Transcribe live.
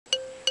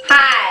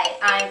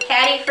I'm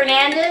Patty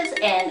Fernandez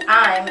and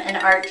I'm an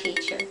art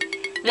teacher.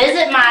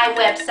 Visit my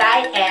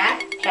website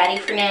at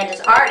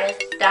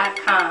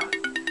pattyfernandezartist.com.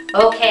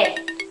 Okay,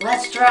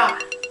 let's draw.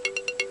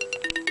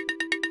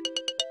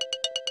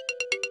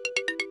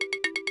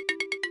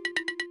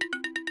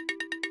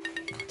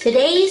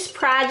 Today's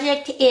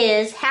project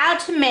is how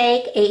to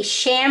make a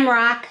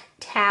shamrock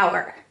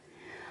tower.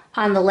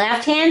 On the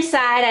left-hand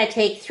side, I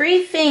take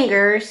 3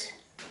 fingers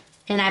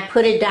and I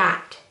put a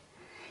dot.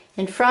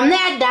 And from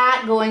that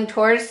dot going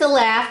towards the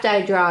left,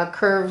 I draw a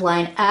curved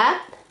line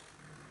up,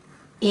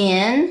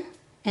 in,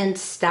 and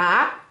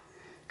stop.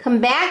 Come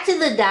back to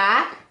the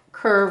dot,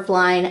 curved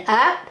line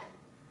up,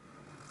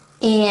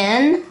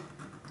 in,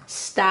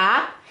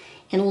 stop,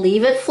 and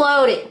leave it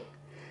floating.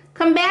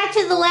 Come back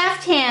to the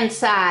left-hand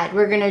side.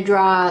 We're going to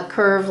draw a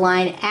curved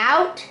line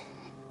out,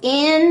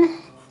 in,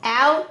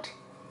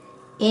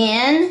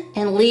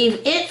 and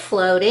leave it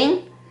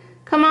floating.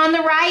 Come on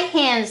the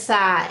right-hand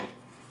side.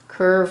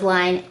 Curved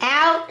line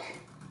out,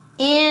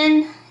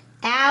 in,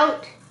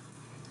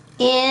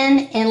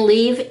 and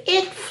leave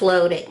it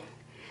floating.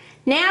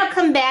 Now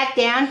come back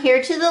down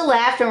here to the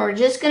left and we're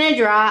just going to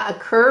draw a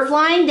curved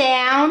line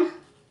down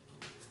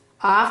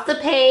off the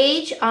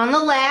page on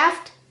the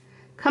left.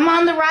 Come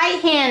on the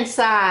right-hand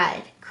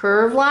side.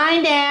 Curved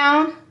line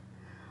down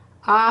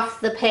off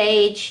the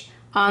page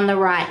on the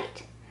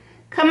right.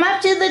 Come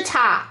up to the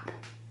top.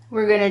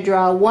 We're going to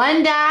draw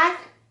 1 dot,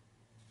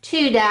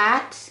 2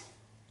 dots,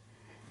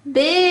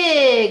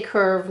 big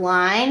curved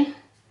line,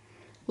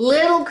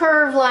 little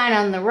curved line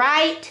on the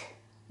right,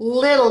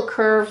 little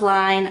curved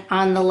line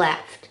on the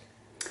left.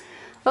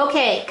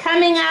 Okay,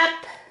 coming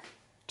up,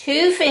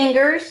 2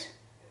 fingers,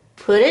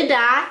 put a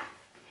dot,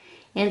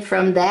 and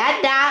from that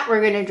dot we're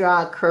going to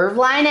draw a curved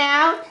line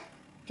out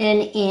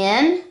and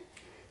in,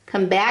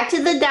 come back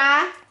to the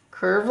dot,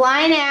 curved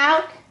line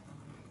out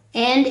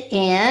and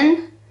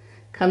in,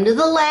 come to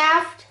the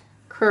left,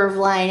 curved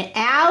line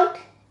out,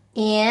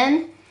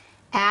 in,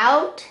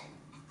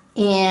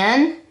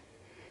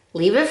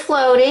 leave it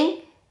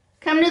floating.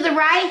 Come to the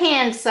right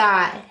hand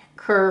side,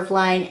 curved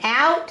line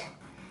out,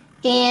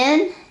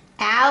 in,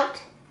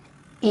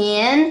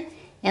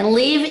 and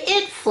leave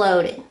it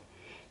floating.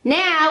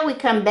 Now we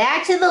come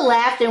back to the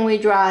left and we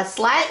draw a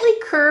slightly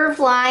curved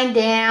line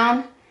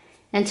down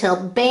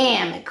until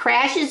bam, it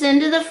crashes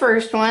into the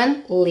first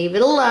one. Leave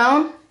it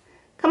alone.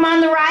 Come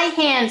on the right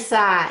hand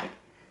side,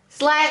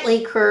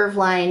 slightly curved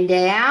line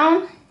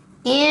down,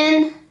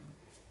 in,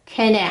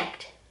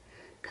 connect.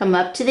 Come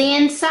up to the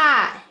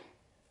inside,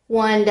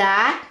 1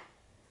 dot,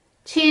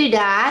 2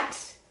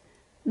 dots,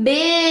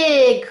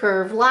 big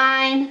curved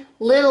line,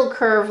 little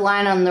curved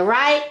line on the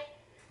right,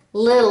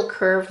 little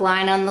curved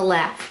line on the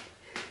left.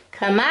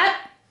 Come up,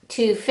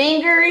 2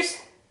 fingers,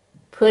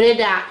 put a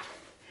dot.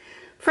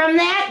 From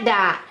that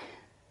dot,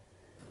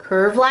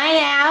 curved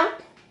line out,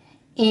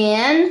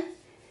 in,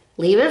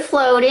 leave it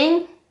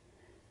floating,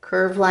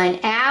 curved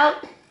line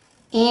out,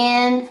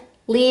 in,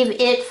 leave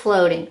it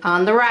floating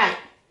on the right.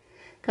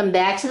 Come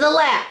back to the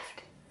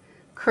left,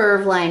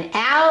 curved line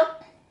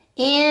out,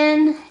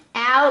 in,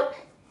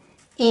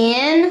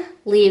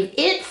 leave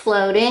it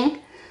floating.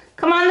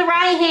 Come on the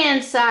right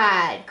hand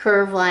side,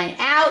 curved line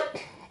out,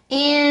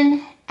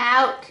 in,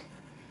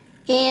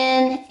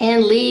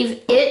 and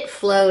leave it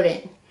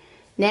floating.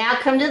 Now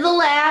come to the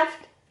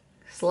left,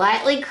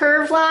 slightly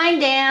curved line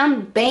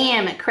down,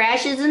 bam, it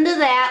crashes into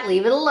that,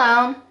 leave it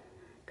alone.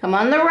 Come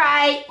on the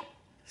right,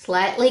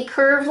 slightly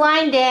curved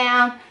line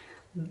down,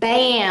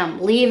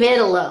 bam, leave it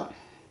alone.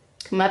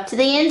 Come up to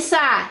the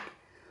inside,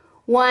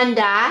 1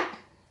 dot,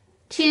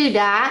 2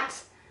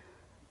 dots,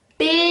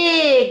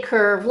 big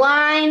curved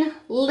line,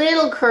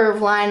 little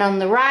curved line on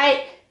the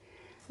right,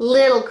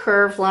 little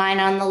curved line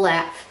on the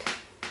left.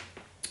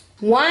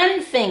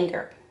 1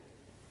 finger,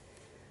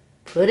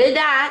 put a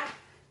dot,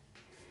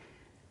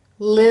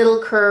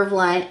 little curved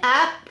line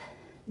up,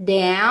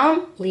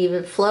 down, leave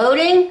it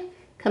floating,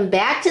 come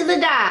back to the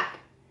dot,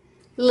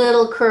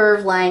 little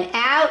curved line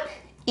out,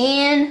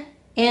 in,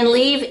 and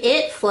leave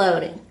it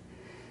floating.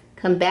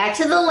 Come back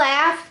to the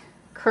left,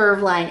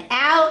 curved line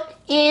out,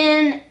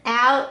 in,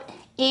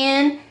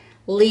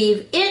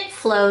 leave it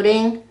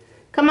floating.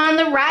 Come on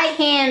the right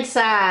hand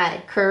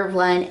side, curved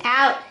line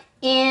out,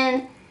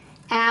 in,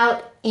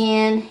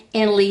 and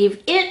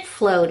leave it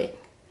floating.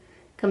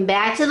 Come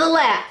back to the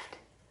left,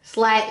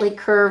 slightly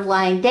curved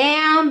line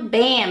down,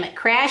 bam, it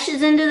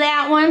crashes into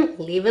that one,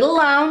 leave it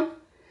alone.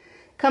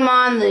 Come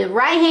on the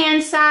right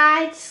hand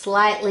side,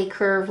 slightly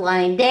curved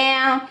line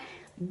down,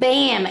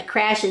 bam, it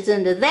crashes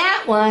into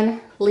that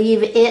one,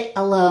 leave it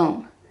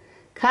alone.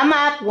 Come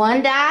up,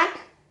 1 dot,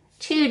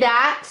 2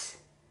 dots,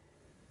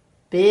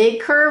 big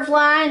curved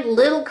line,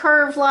 little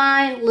curved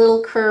line,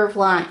 little curved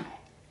line.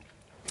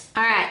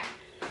 All right,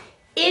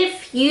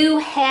 if you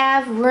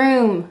have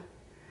room,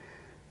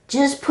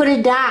 just put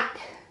a dot.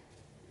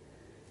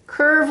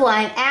 Curved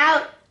line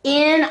out,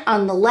 in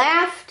on the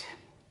left,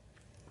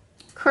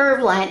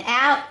 curved line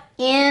out,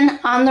 in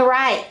on the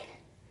right.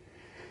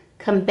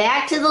 Come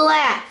back to the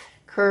left,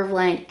 curved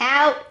line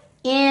out,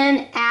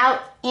 in,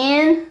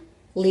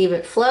 leave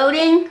it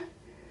floating.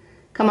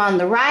 Come on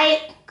the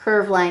right,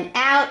 curve line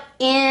out,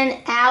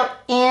 in,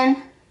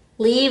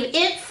 leave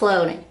it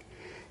floating.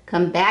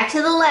 Come back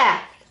to the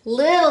left,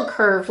 little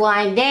curve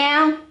line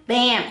down,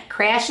 bam,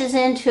 crashes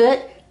into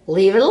it,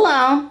 leave it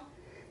alone.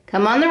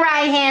 Come on the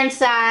right hand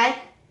side,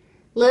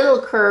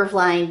 little curve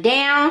line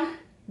down,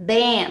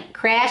 bam,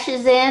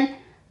 crashes in,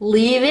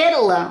 leave it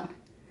alone.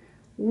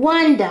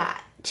 1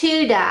 dot,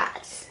 2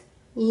 dots,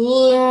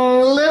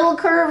 little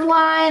curve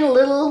line,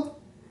 little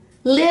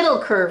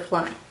curve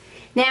line.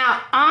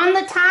 Now on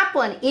the top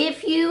one,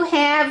 if you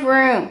have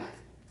room,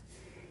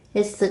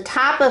 it's the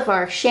top of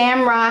our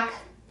Shamrock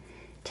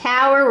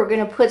Tower. We're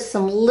going to put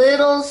some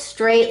little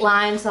straight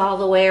lines all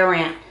the way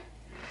around.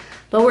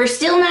 But we're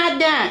still not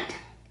done.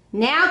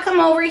 Now come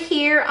over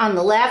here on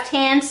the left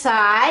hand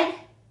side,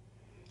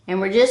 and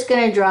we're just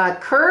going to draw a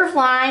curved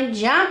line,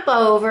 jump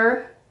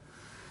over,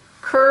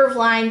 curve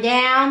line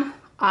down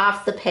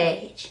off the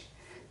page.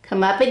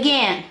 Come up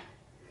again,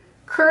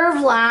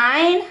 curve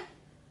line,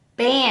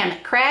 bam,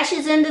 it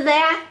crashes into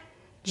that,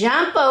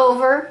 jump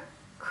over,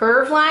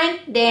 curve line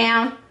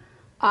down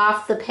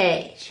off the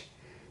page.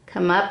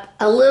 Come up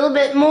a little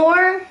bit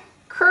more,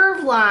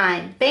 curve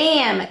line,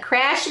 bam, it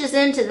crashes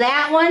into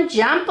that one,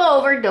 jump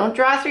over, don't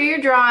draw through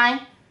your drawing,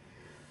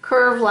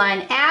 curve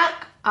line out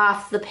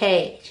off the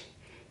page.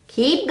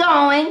 Keep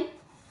going,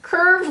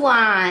 curve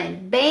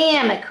line,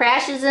 bam, it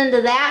crashes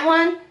into that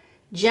one,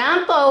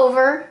 jump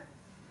over,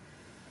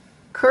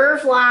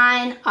 curve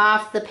line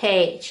off the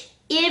page.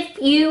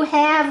 If you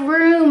have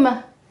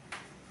room,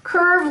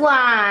 curve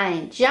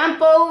line,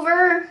 jump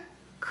over,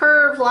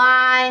 curve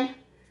line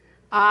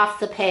off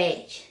the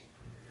page.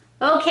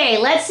 Okay,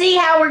 let's see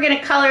how we're going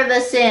to color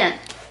this in.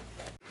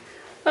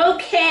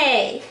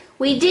 Okay,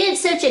 we did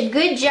such a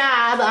good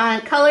job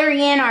on coloring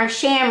in our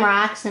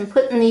shamrocks and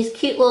putting these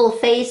cute little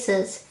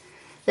faces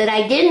that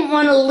I didn't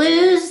want to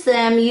lose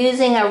them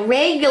using a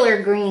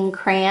regular green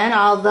crayon,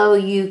 although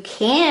you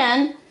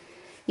can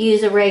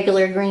use a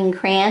regular green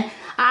crayon.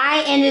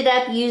 I ended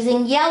up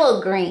using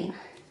yellow green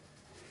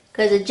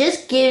because it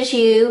just gives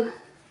you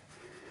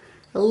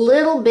a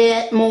little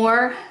bit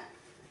more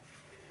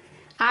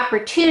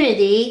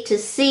opportunity to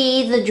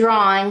see the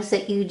drawings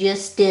that you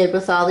just did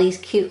with all these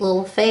cute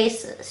little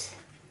faces.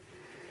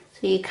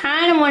 So you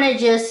kind of want to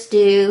just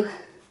do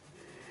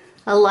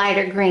a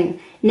lighter green.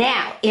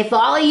 Now, if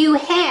all you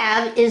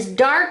have is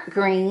dark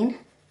green,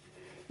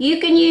 you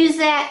can use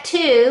that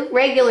too,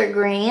 regular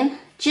green.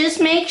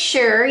 Just make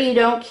sure you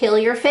don't kill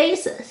your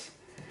faces.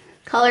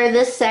 Color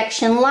this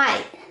section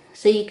light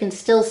so you can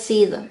still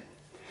see them.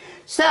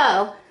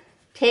 So,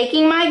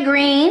 taking my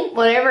green,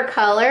 whatever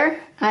color,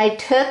 I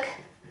took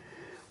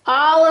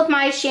all of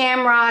my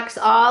shamrocks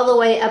all the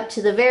way up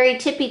to the very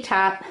tippy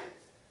top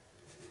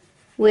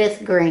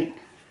with green.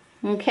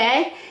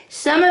 Okay?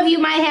 Some of you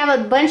might have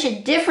a bunch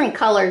of different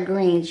colored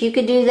greens. You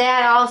could do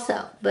that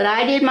also. But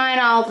I did mine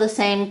all the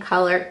same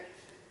color,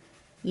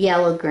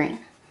 yellow-green.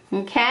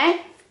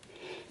 Okay?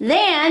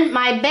 Then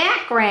my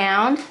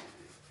background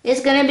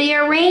is going to be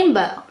a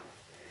rainbow.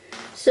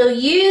 So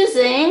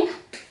using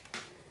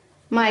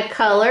my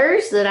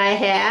colors that I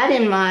had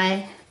in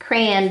my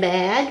crayon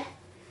bag,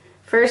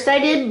 first I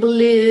did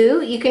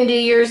blue. You can do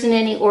yours in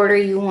any order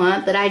you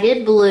want, but I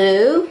did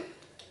blue.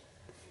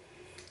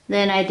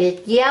 Then I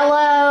did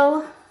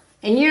yellow,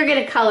 and you're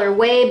going to color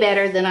way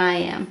better than I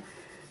am.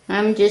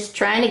 I'm just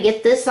trying to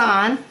get this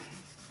on.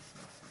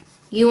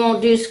 You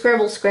won't do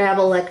scribble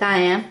scrabble like I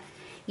am.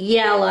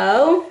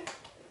 Yellow.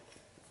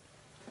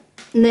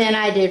 And then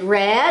I did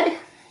red.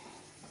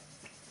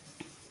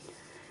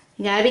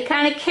 You got to be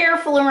kind of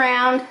careful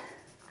around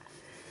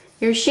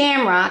your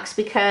shamrocks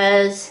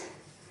because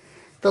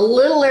the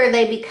littler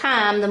they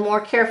become, the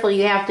more careful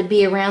you have to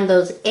be around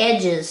those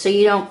edges so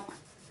you don't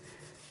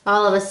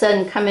all of a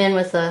sudden come in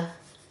with a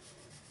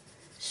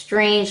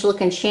strange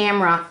looking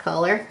shamrock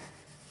color.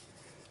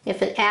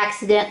 If it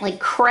accidentally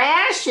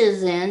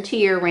crashes into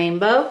your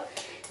rainbow.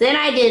 Then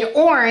I did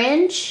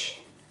orange.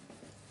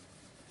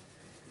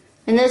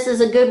 And this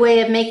is a good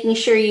way of making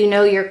sure you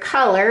know your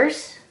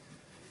colors.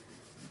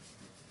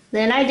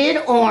 Then I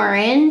did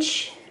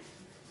orange.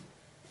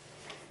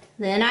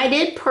 Then I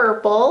did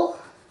purple.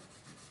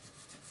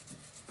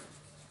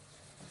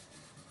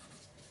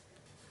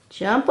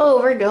 Jump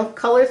over, don't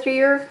color through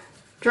your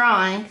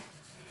drawing.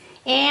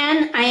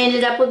 And I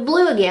ended up with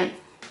blue again.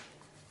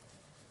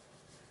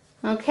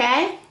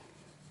 Okay?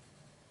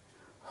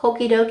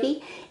 Okie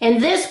dokie.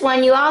 And this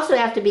one you also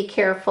have to be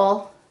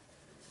careful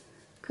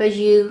because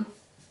you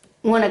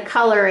want to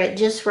color it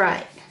just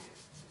right.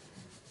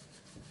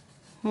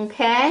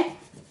 Okay?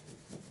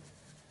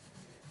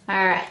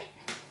 Alright.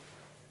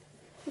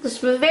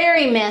 This was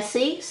very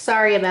messy.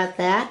 Sorry about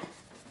that.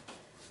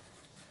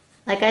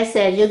 Like I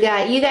said, you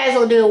guys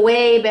will do a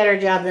way better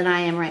job than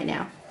I am right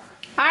now.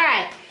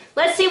 Alright,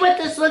 let's see what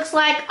this looks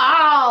like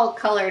all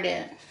colored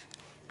in.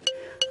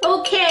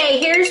 Okay,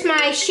 here's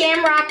my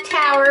Shamrock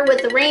Tower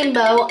with the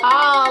rainbow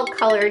all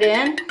colored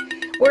in.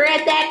 We're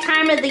at that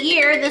time of the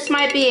year. This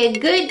might be a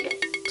good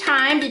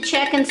time to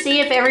check and see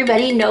if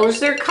everybody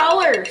knows their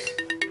colors.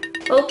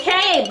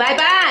 Okay,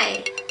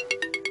 bye-bye.